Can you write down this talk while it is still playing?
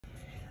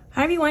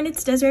Hi everyone,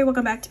 it's Desiree.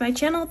 Welcome back to my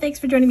channel. Thanks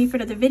for joining me for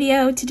another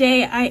video.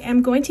 Today I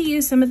am going to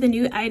use some of the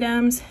new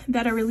items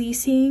that are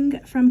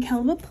releasing from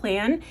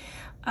KellofaPlan.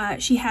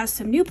 She has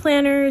some new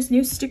planners,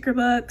 new sticker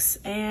books,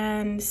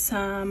 and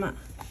some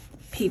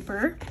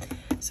paper,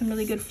 some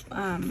really good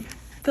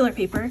filler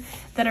paper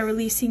that are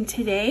releasing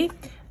today.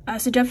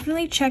 So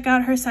definitely check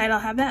out her site. I'll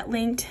have that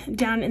linked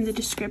down in the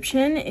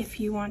description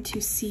if you want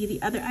to see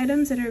the other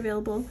items that are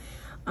available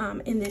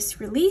in this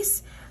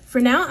release. For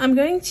now, I'm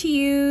going to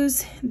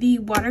use the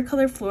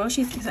watercolor floral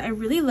sheets because I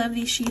really love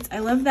these sheets. I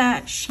love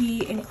that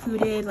she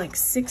included like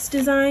 6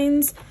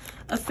 designs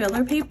of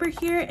filler paper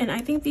here, and I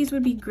think these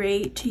would be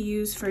great to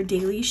use for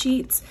daily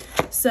sheets.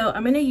 So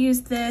I'm going to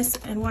use this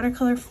and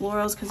watercolor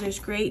florals because there's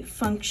great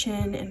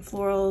function and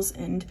florals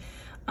and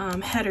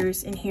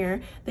headers in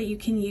here that you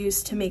can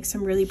use to make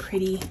some really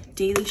pretty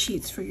daily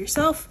sheets for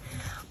yourself,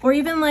 or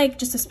even like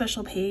just a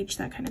special page,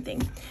 that kind of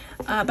thing.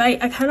 But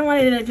I kind of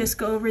wanted to just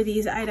go over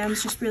these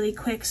items just really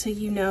quick so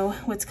you know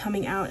what's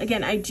coming out.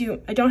 Again, I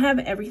don't have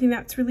everything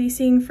that's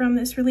releasing from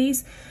this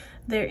release.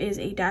 There is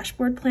a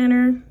dashboard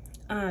planner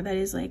that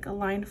is like a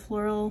lined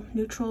floral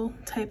neutral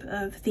type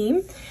of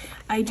theme.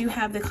 I do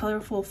have the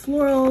colorful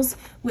florals,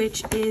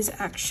 which is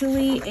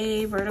actually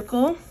a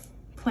vertical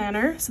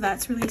planner, so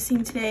that's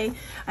releasing today.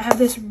 I have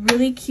this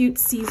really cute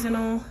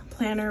seasonal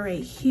planner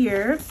right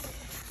here.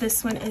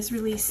 This one is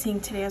releasing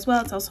today as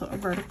well. It's also a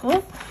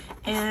vertical.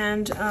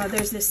 And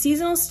there's this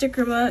seasonal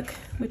sticker book,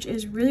 which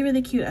is really,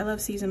 really cute. I love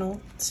seasonal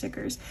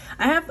stickers.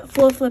 I have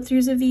full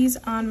flip-throughs of these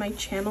on my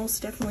channel,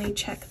 so definitely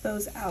check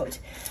those out.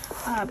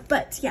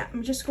 But yeah,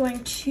 I'm just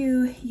going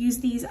to use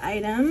these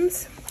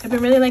items. I've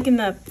been really liking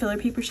the filler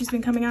paper she's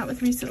been coming out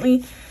with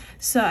recently,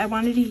 so I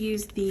wanted to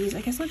use these. I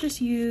guess I'll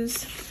just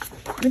use,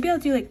 maybe I'll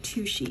do like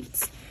 2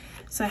 sheets.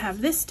 So I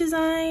have this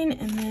design,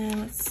 and then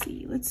let's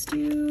see, let's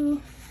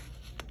do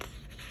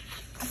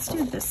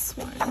this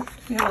one.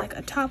 We have like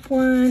a top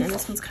one, and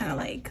this one's kind of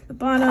like the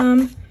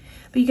bottom,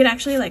 but you could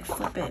actually like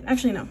flip it.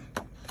 Actually, no,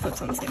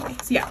 flips on the same way.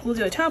 So yeah, we'll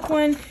do a top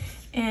one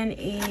and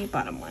a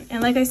bottom one.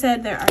 And like I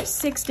said, there are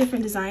 6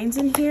 different designs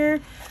in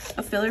here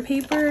of filler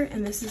paper,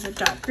 and this is a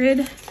dot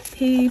grid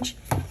page,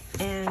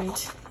 and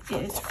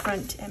it is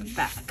front and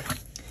back.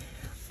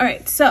 All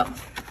right, so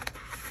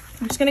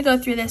I'm just gonna go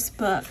through this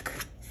book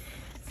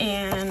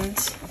and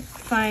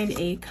find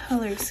a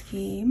color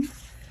scheme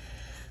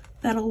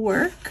that'll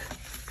work.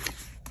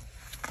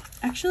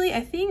 Actually, I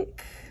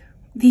think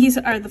these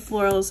are the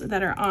florals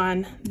that are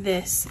on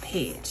this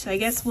page. So I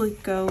guess we'll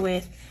go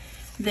with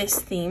this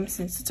theme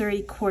since it's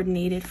already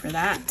coordinated for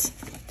that.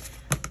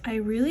 I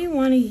really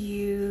want to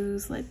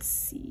use, let's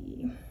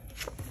see,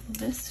 will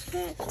this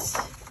fit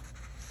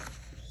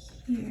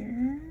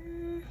here?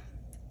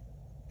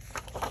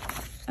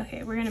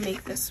 Okay, we're gonna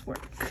make this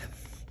work.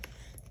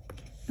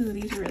 Ooh,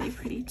 these are really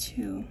pretty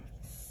too.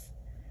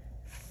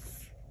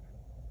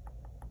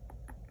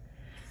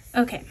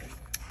 Okay.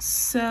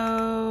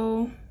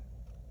 So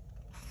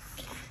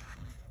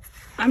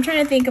I'm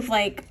trying to think of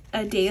like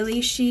a daily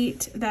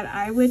sheet that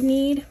I would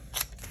need.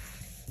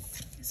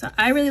 So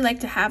I really like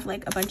to have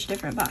like a bunch of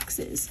different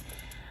boxes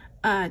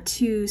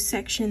to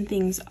section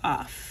things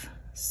off.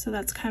 So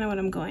that's kind of what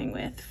I'm going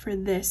with for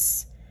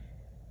this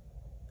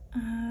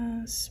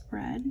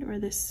spread or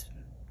this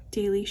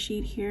daily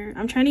sheet here.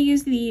 I'm trying to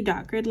use the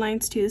dot grid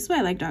lines too. This is why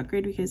I like dot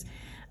grid, because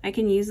I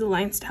can use the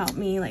lines to help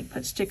me like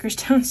put stickers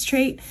down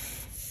straight,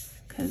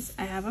 because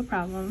I have a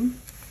problem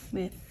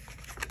with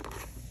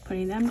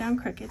putting them down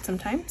crooked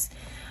sometimes.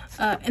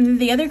 And then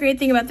the other great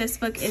thing about this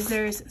book is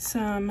there's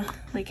some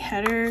like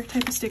header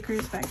type of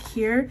stickers back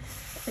here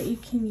that you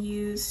can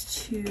use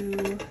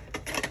to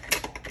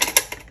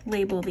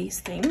label these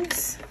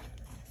things.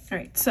 All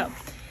right, so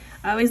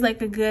I always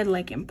like a good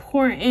like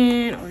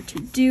important or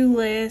to-do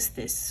list.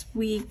 This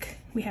week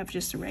we have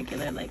just a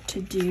regular like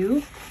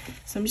to-do.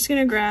 So I'm just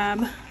gonna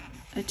grab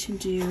a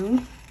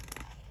to-do.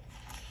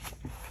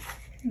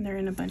 And they're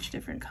in a bunch of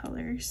different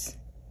colors.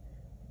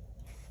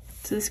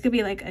 So this could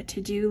be like a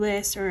to-do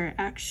list, or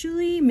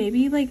actually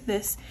maybe like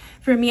this.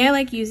 For me, I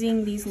like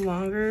using these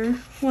longer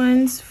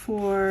ones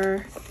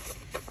for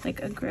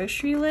like a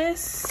grocery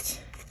list.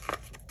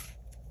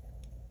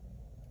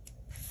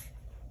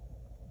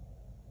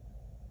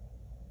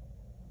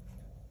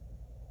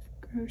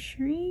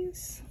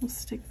 Groceries, we'll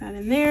stick that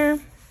in there.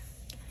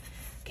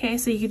 Okay,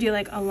 so you could do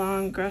like a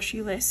long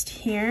grocery list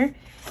here.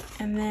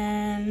 And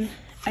then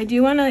I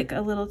do want like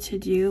a little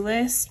to-do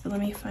list, but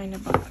let me find a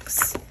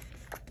box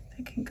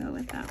that can go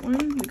with that one.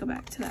 Let me go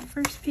back to that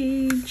first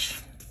page,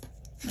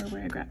 or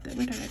where I grabbed it.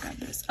 Where did I grab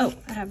this? Oh,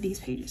 I have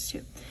these pages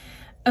too.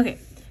 Okay,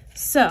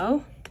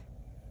 so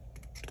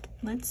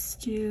let's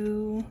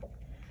do,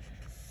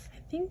 I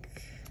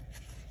think,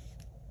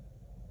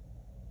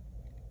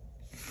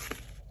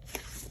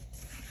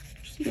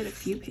 just get a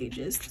few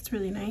pages. That's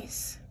really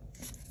nice.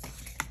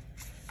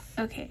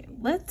 Okay,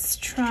 let's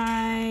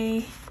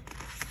try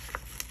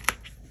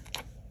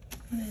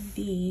one of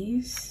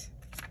these.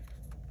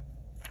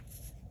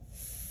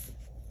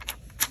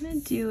 I'm gonna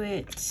do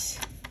it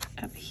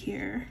up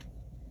here.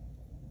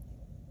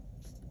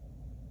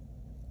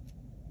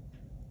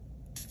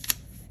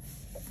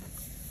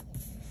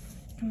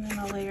 And then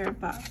I'll layer a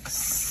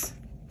box.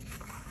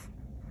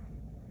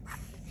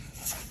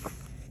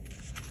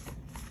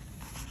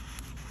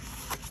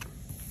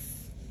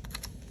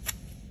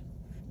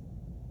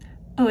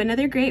 Oh,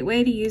 another great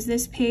way to use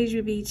this page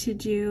would be to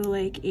do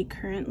like a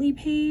currently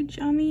page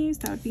on these.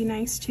 That would be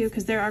nice too,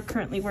 because there are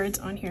currently words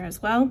on here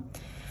as well.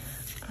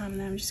 Then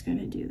I'm just going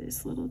to do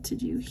this little to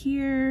do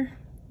here.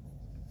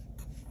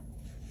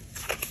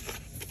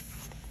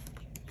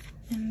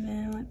 And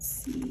then let's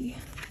see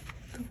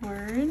the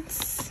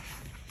words.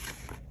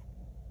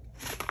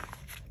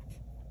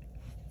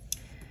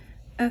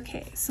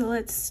 Okay, so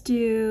let's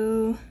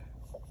do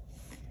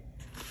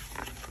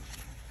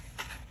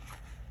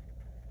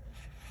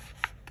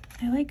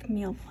I like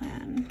meal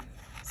plan.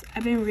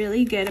 I've been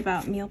really good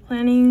about meal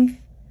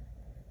planning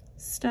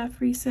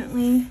stuff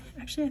recently.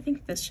 Actually, I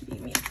think this should be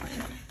meal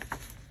plan.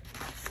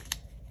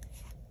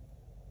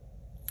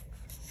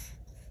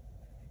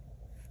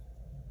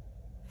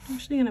 I'm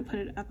actually gonna put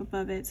it up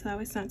above it so that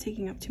way it's not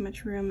taking up too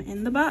much room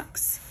in the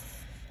box.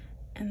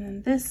 And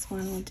then this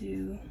one will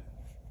do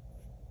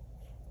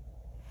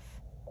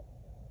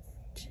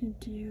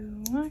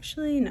well,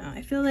 actually, no,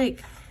 I feel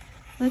like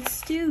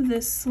let's do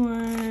this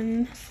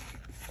one.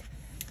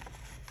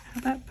 How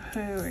about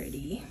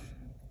priority?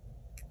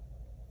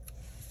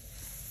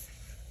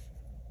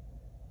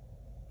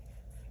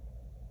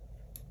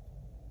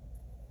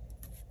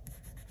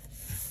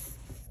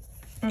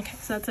 Okay,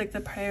 so that's like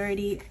the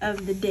priority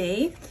of the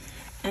day.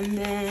 And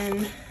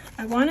then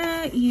I want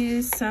to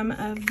use some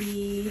of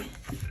the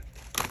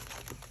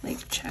like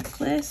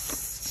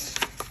checklists.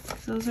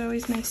 Those are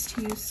always nice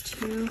to use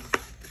too.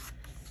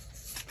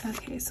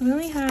 Okay, so we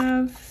only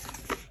have,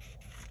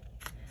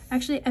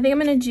 actually, I think I'm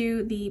gonna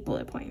do the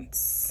bullet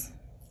points.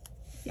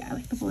 Yeah, I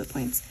like the bullet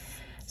points.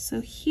 So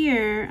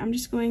here, I'm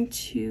just going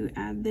to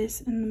add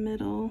this in the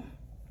middle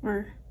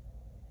or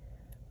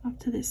off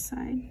to this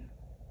side.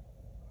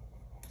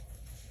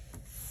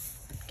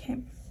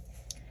 Okay.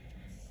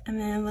 And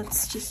then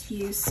let's just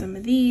use some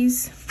of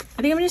these.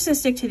 I think I'm just gonna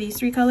stick to these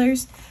 3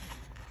 colors.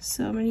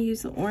 So I'm gonna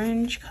use the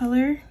orange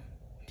color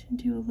to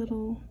do a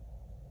little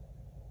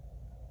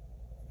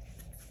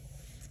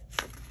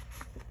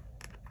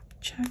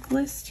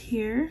checklist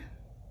here.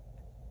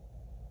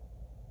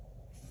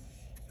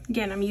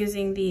 Again, I'm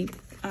using the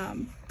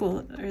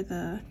bullet or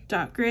the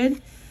dot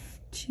grid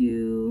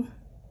to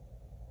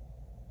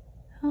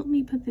help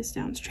me put this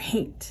down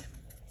straight.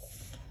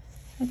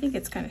 I think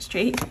it's kind of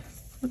straight.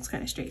 Looks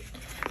kind of straight.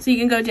 So you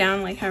can go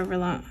down like however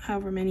long,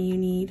 however many you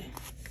need,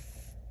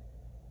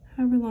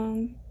 however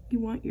long you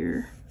want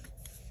your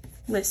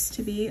list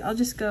to be. I'll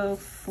just go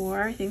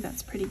 4. I think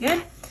that's pretty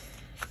good.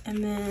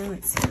 And then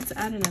let's see, let's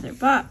add another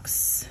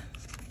box.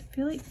 I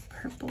feel like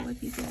purple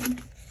would be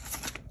good.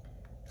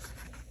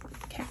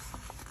 Okay.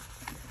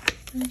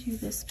 I'm gonna do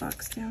this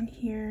box down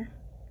here.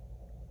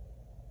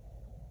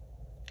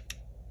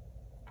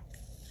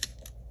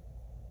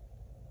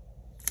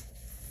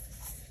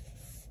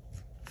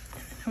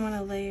 I want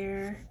to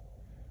layer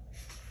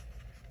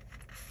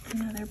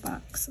another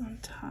box on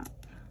top.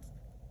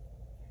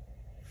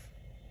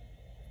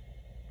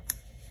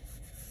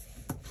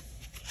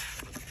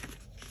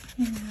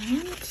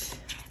 Alright.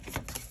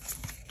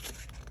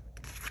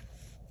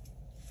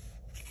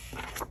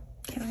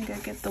 Okay, I'm gonna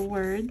get the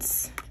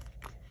words.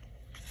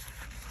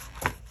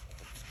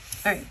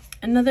 Alright,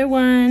 another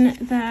one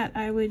that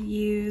I would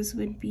use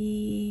would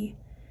be,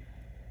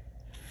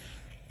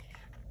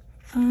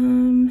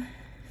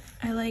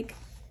 I like,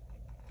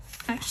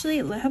 actually,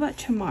 how about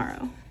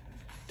tomorrow?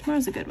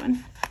 Tomorrow's a good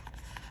one.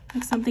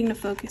 Like something to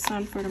focus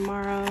on for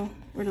tomorrow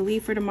or to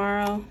leave for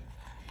tomorrow.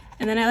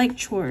 And then I like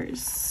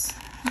chores.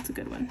 That's a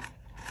good one.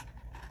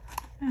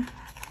 Yeah.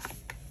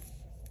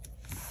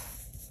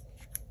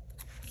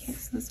 Okay,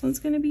 so this one's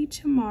gonna be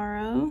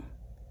tomorrow.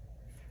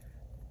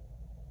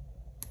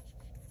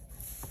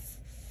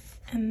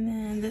 And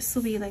then this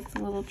will be like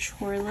the little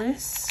chore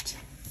list.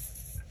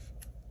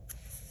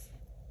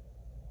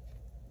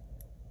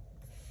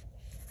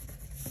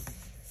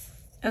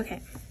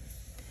 Okay,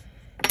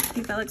 I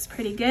think that looks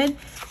pretty good.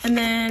 And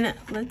then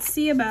let's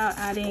see about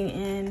adding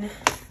in,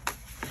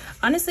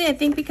 honestly, I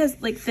think because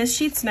like this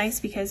sheet's nice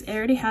because it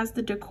already has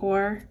the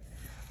decor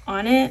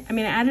on it. I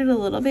mean, I added a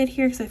little bit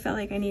here because I felt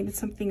like I needed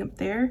something up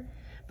there,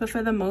 but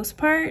for the most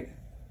part,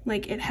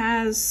 like it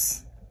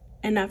has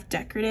enough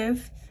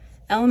decorative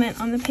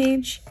element on the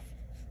page.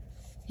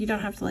 You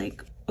don't have to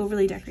like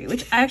overly decorate,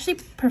 which I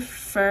actually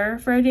prefer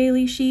for a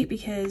daily sheet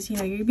because, you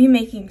know, you'd be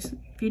making,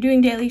 if you're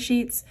doing daily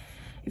sheets,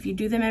 if you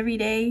do them every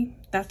day,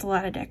 that's a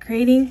lot of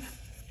decorating.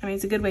 I mean,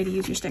 it's a good way to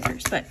use your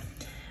stickers, but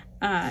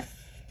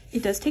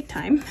it does take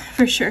time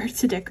for sure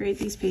to decorate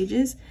these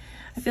pages.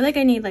 I feel like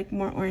I need like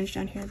more orange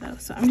down here though,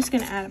 so I'm just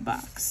gonna add a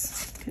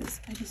box because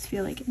I just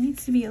feel like it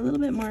needs to be a little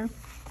bit more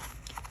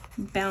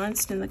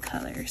balanced in the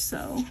color. So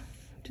I'm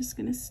just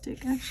gonna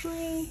stick,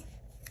 actually,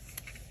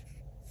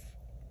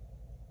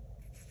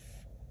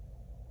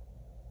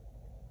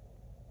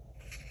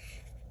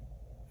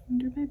 I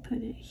wonder if I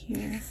put it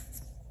here.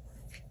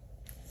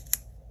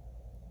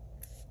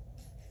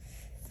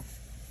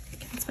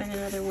 find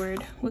another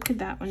word. What could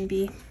that one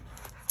be?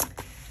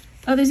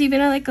 Oh, there's even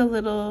like a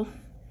little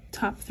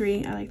top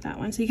 3. I like that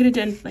one. So you could have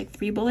done like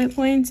 3 bullet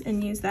points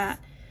and use that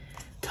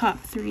top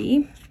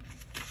 3.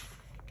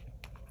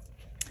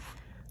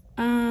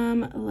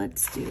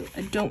 Let's do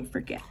a don't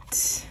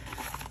forget.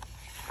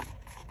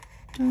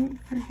 Don't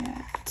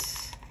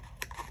forget.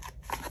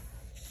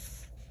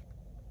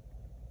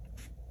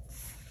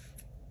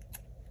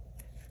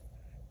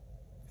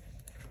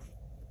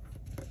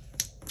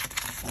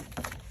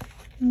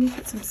 Let me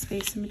put some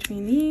space in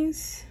between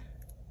these.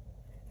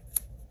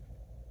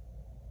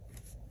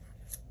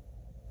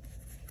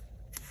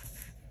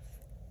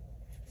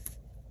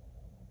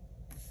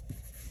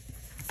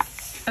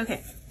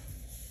 Okay.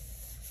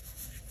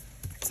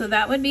 So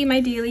that would be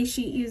my daily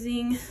sheet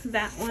using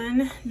that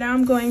one. Now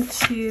I'm going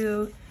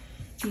to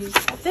use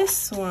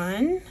this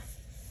one.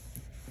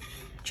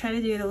 Try to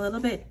do it a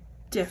little bit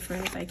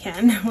different if I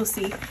can. We'll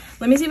see.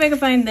 Let me see if I can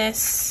find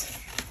this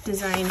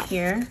design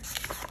here.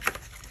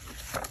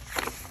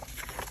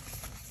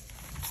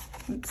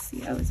 Let's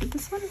see. Oh, is it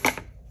this one?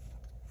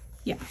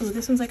 Yeah. Oh,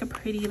 this one's like a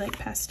pretty like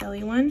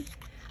pastel-y one.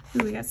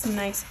 Ooh, we got some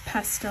nice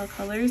pastel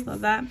colors.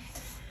 Love that.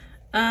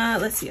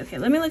 Let's see. Okay,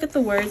 let me look at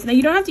the words. Now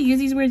you don't have to use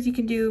these words. You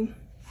can do,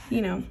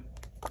 you know,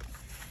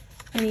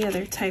 any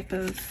other type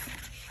of,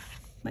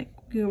 like,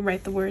 you can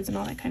write the words and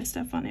all that kind of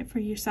stuff on it for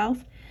yourself.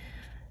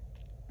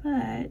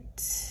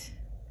 But,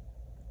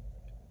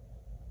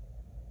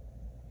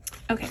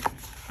 okay,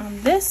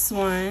 on this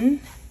one,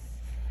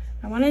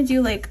 I want to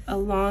do like a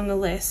long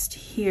list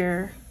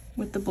here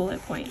with the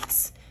bullet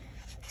points.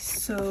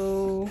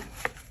 So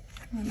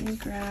let me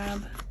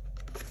grab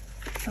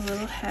a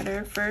little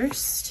header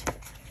first.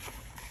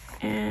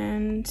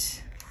 And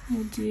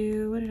we'll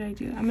do, what did I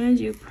do? I'm gonna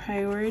do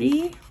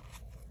priority.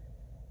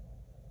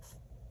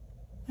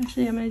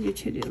 Actually, I'm gonna do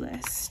to-do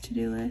list.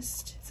 To-do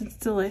list, since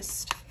it's a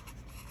list.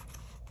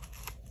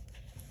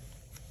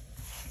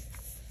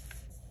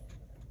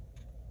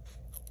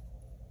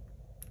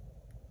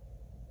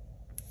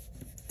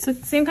 So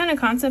same kind of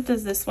concept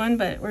as this one,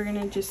 but we're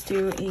gonna just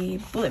do a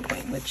bullet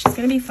point, which is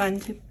gonna be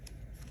fun to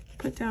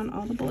put down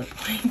all the bullet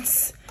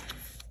points.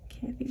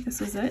 Okay, I think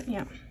this is it,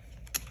 yeah.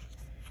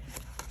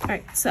 All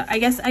right, so I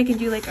guess I can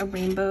do like a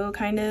rainbow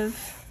kind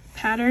of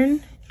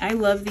pattern. I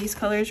love these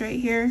colors right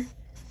here.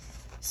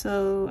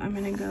 So I'm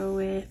gonna go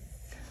with,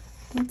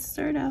 let's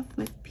start off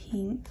with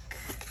pink.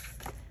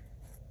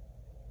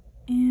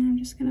 And I'm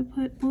just gonna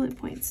put bullet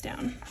points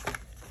down.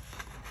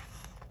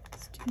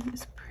 Let's do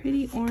this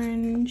pretty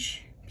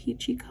orange,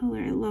 peachy color.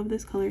 I love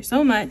this color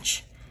so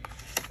much.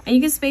 And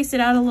you can space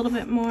it out a little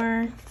bit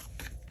more.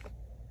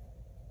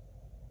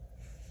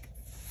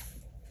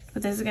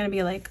 But this is gonna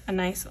be like a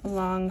nice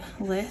long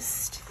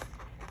list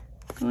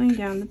going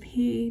down the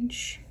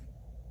page.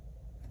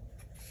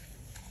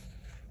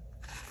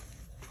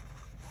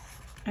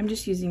 I'm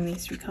just using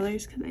these 3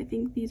 colors because I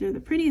think these are the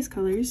prettiest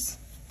colors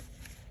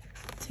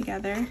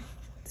together.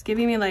 It's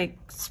giving me like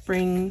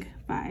spring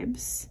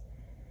vibes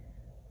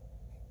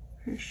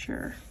for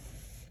sure.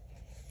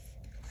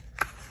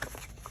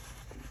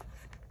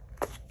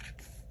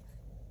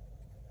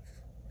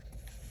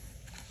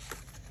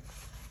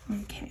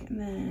 Okay, and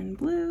then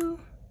blue.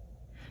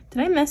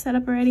 Did I mess that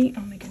up already?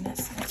 Oh my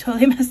goodness, I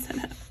totally messed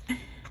that up.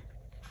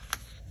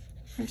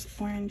 First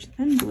orange,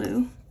 then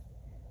blue.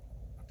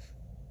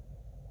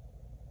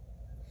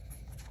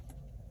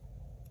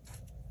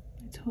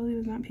 I totally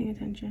was not paying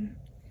attention.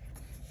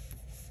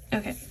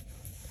 Okay,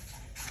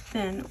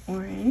 then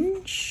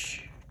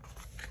orange,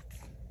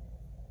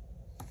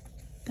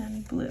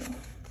 then blue.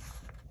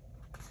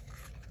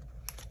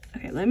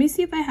 Okay, let me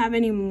see if I have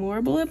any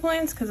more bullet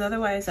points, because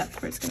otherwise that's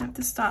where it's gonna have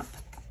to stop.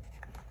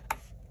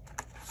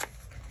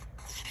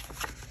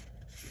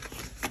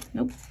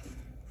 Nope.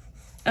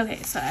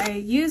 Okay, so I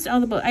used all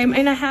the bullet, I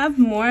mean, I have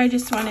more, I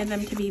just wanted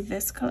them to be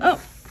this color.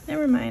 Oh,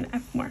 never mind, I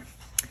have more.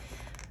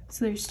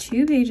 So there's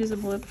 2 pages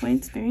of bullet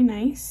points, very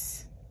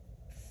nice.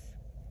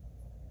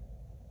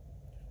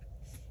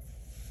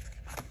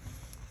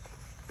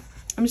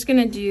 I'm just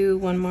gonna do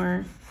one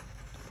more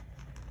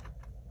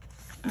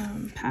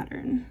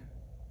pattern.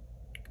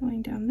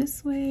 Going down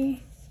this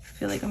way. I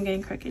feel like I'm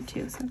getting crooked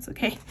too, so that's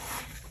okay.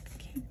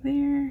 Okay,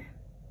 there.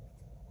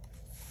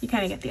 You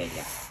kind of get the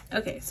idea.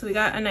 Okay, so we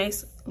got a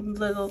nice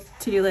little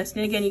to-do list.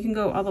 And again, you can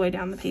go all the way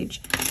down the page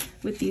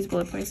with these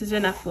bullet points. There's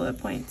enough bullet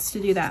points to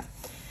do that.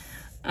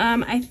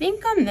 I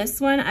think on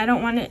this one, I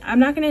don't want to, I'm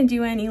not going to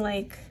do any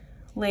like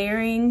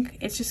layering.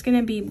 It's just going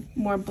to be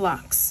more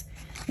blocks,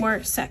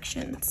 more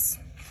sections,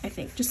 I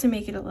think, just to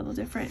make it a little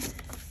different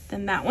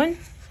than that one.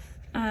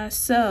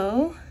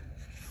 So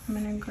I'm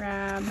gonna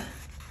grab,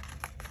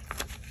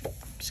 I'm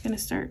just gonna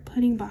start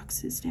putting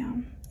boxes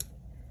down.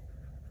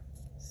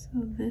 So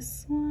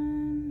this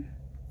one,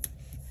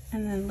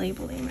 and then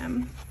labeling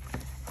them.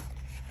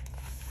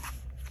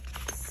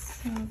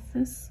 So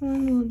this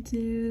one will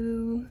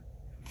do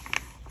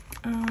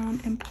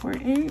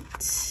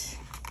important.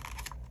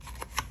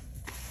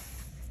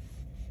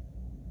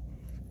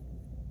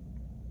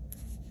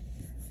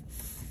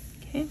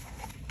 Okay.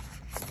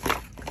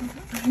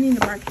 I need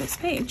to mark this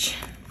page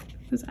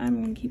because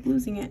I'm gonna keep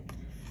losing it.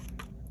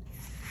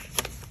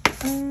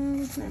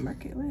 What can I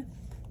mark it with?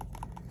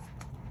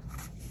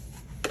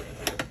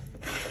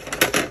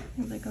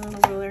 Like a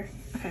little ruler.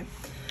 Okay.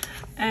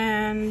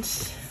 And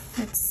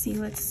let's see,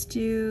 let's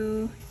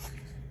do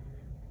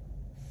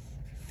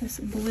this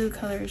blue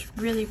color is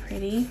really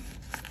pretty.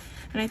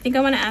 And I think I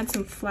want to add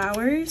some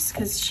flowers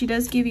because she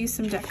does give you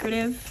some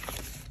decorative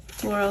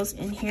florals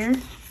in here.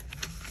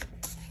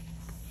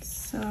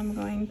 So I'm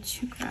going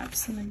to grab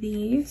some of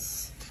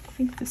these. I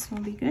think this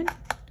one will be good.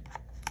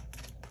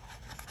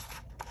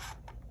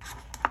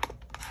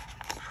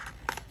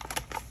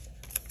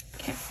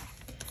 Okay.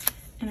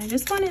 And I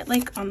just want it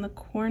like on the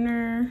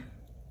corner.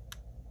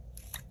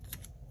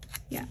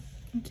 Yeah,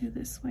 I'll do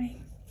this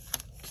way.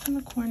 Just on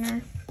the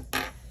corner.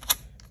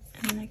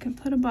 And then I can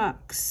put a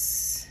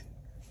box.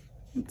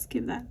 Let's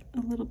give that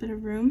a little bit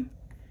of room.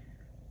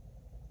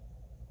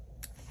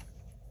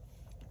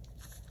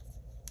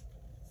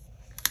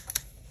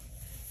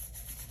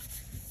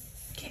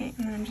 Okay,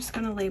 and then I'm just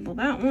gonna label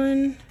that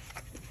one.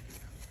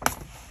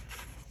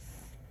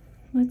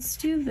 Let's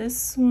do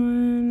this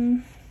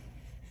one.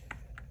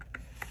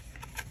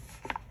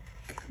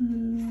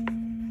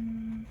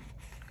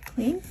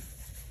 Clean.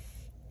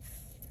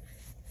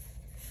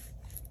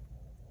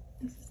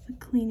 This is the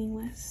cleaning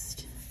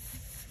list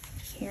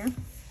here.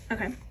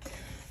 Okay,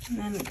 and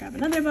then we grab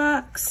another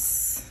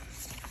box.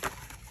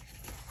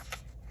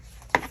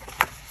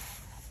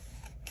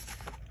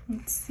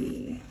 Let's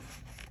see.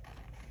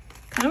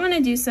 I want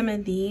to do some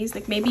of these,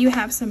 like maybe you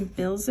have some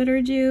bills that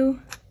are due.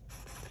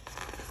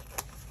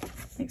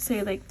 Like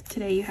say like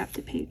today you have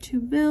to pay 2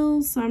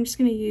 bills, so I'm just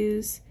going to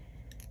use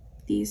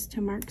these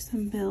to mark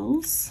some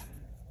bills.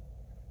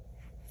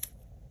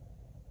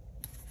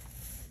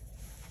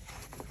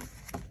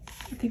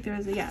 I think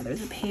there's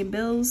a pay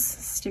bills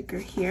sticker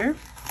here.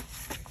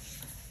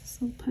 So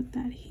we'll put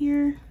that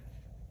here.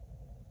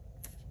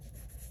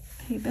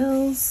 Pay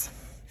bills.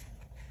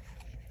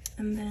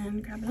 And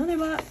then grab another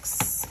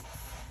box.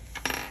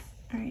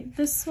 All right,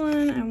 this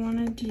one I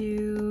want to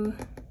do,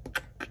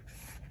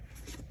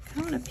 I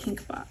want a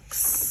pink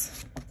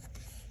box.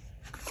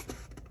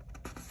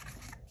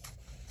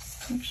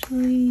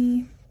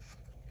 Actually,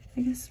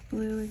 I guess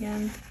blue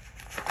again.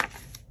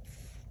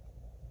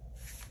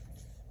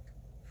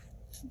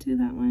 Do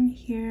that one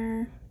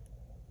here.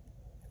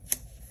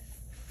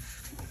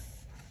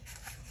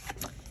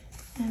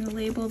 And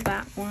label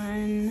that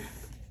one.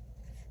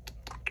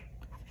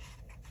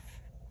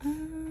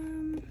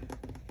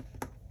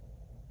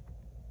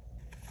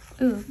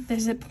 Ooh,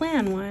 there's a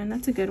plan one.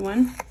 That's a good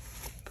one.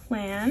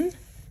 Plan.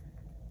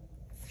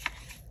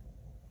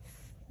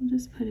 We'll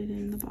just put it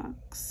in the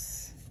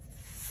box.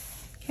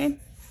 Okay.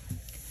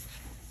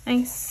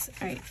 Nice.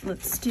 All right,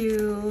 let's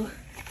do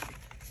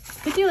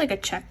like a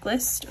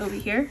checklist over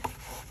here.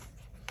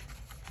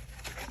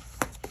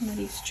 One of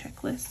these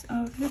checklists.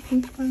 Oh, is there a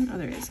pink one? Oh,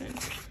 there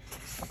isn't.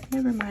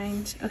 Never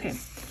mind. Okay,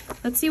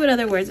 let's see what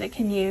other words I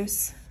can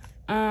use.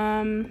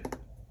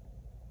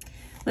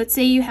 Let's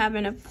say you have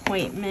an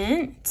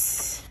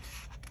appointment.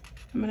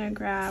 I'm gonna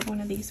grab one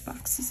of these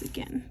boxes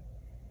again.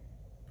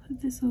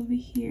 Put this over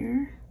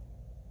here.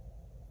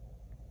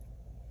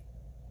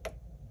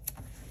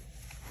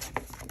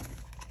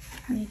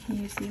 And you can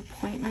use the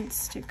appointment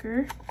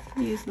sticker.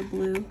 I'll use the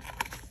blue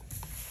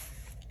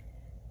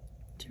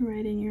to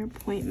write in your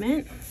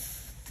appointment.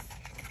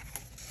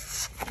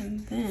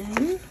 And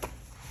then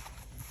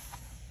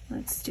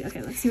let's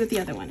see what the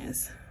other one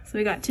is. So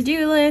we got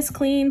to-do list,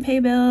 clean, pay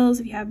bills.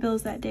 If you have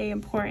bills that day,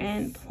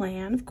 important,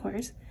 plan, of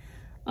course.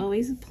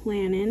 Always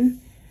planning.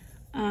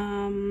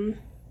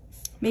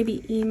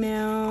 Maybe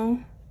email.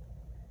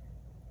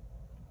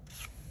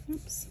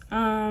 Oops.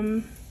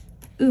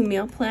 Ooh,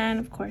 meal plan,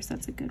 of course,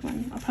 that's a good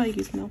one. I'll probably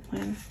use meal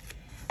plan.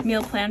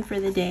 Meal plan for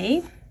the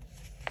day.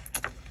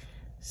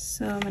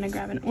 So I'm gonna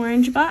grab an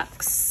orange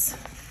box.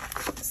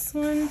 This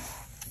one.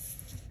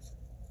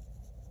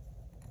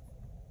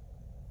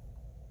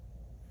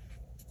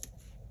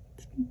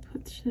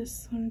 Put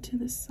this one to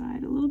the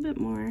side a little bit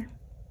more.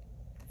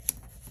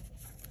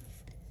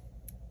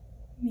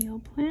 Meal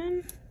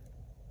plan.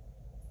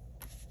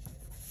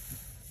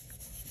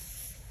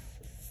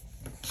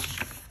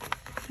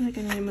 I feel like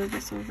I need to move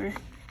this over.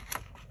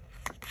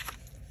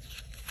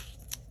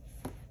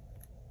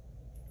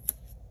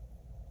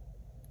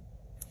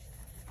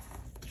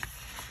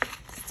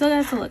 Still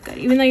has to look good.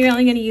 Even though you're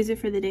only going to use it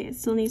for the day, it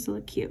still needs to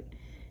look cute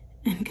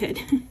and good.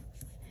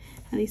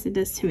 At least it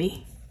does to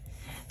me.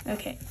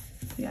 Okay,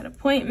 we got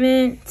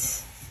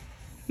appointment,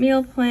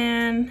 meal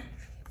plan.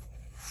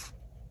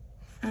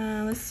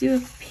 Let's do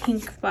a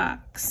pink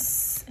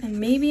box and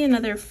maybe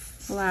another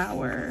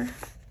flower.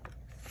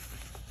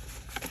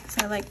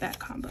 So I like that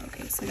combo.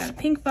 Okay, so I got a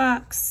pink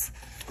box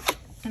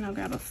and I'll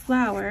grab a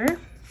flower.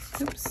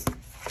 Oops.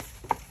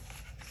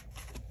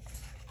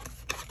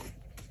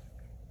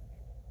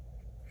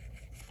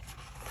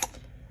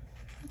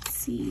 Let's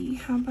see,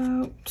 how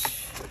about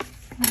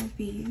all of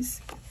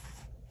these?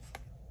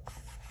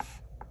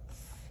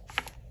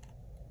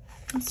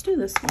 Let's do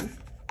this one.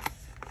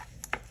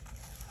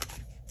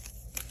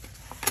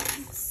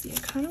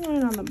 kind of want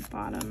it on the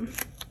bottom.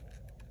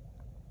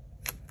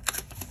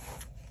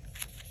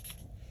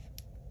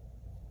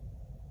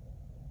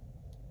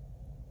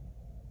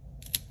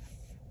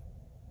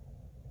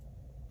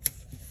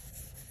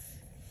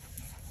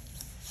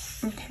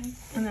 Okay,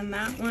 and then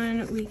that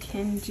one we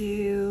can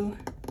do,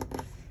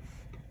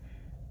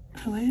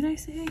 oh, what did I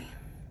say?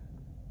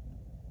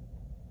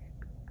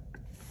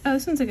 Oh,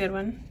 this one's a good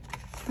one.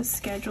 The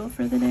schedule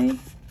for the day.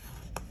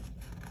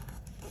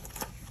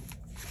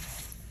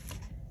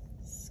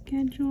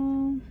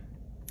 Schedule.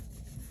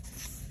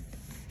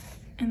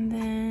 And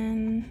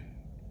then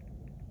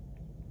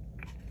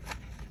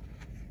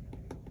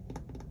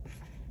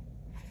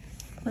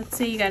let's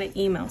say you got to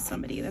email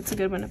somebody. That's a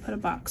good one to put a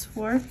box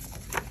for.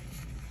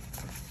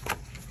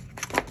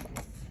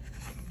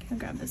 I'll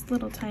grab this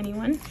little tiny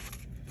one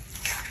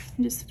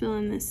and just fill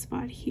in this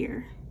spot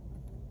here.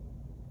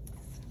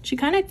 She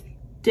kind of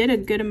did a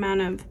good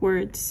amount of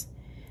words,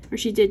 or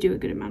she did do a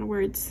good amount of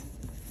words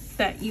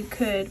that you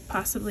could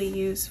possibly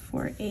use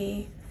for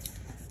a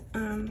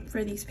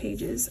for these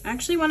pages. I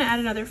actually want to add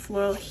another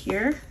floral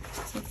here,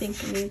 so I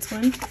think it needs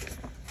one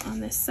on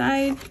this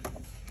side.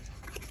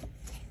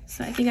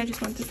 So I think I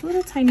just want this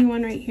little tiny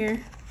one right here.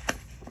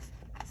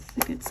 It's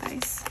a good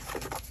size.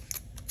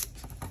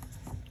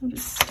 We'll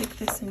just stick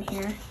this in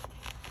here.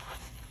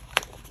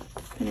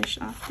 Finish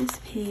off this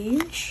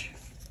page.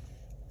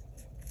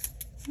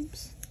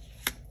 Oops.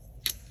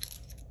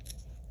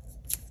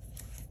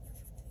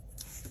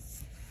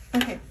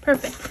 Okay,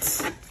 perfect.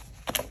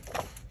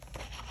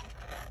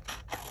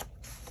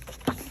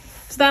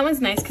 So that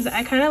one's nice because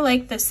I kind of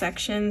like the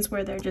sections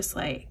where they're just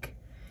like,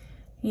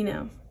 you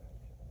know,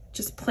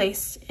 just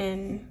placed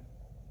in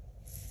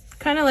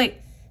kind of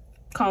like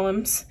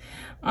columns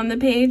on the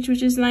page,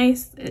 which is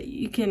nice.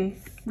 You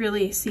can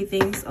really see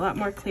things a lot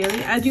more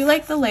clearly. I do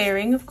like the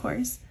layering, of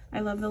course. I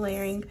love the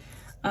layering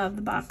of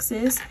the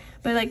boxes,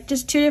 but like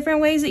just two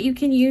different ways that you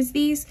can use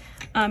these.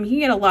 You can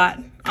get a lot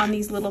on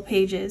these little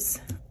pages,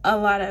 a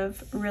lot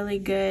of really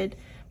good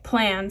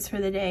plans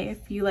for the day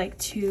if you like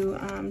to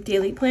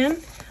daily plan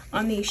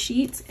on these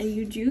sheets, and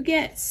you do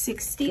get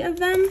 60 of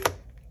them.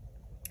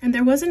 And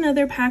there was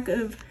another pack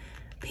of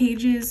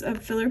pages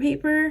of filler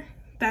paper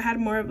that had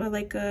more of a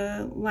like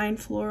a line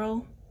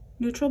floral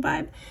neutral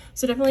vibe,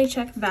 so definitely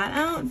check that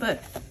out.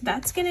 But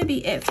that's gonna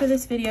be it for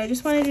this video. I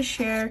just wanted to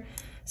share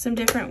some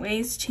different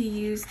ways to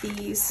use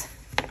these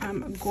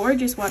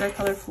gorgeous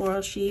watercolor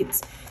floral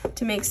sheets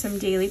to make some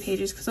daily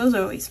pages, because those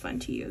are always fun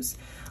to use.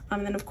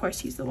 And then of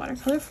course use the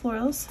watercolor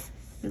florals.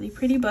 Really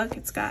pretty book.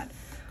 It's got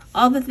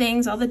all the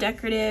things, all the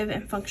decorative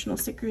and functional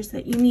stickers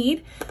that you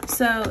need.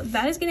 So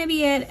that is going to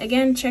be it.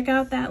 Again, check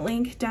out that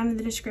link down in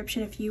the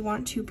description if you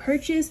want to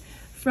purchase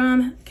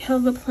from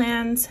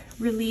KellofaPlan's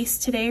release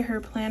today,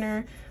 her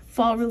planner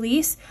fall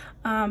release.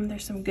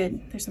 There's some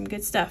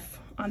good stuff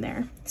on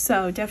there,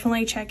 so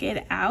definitely check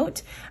it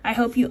out. I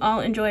hope you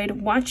all enjoyed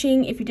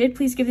watching. If you did,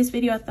 please give this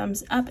video a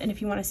thumbs up, and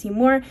if you want to see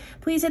more,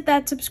 please hit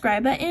that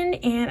subscribe button,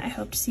 and I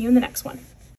hope to see you in the next one.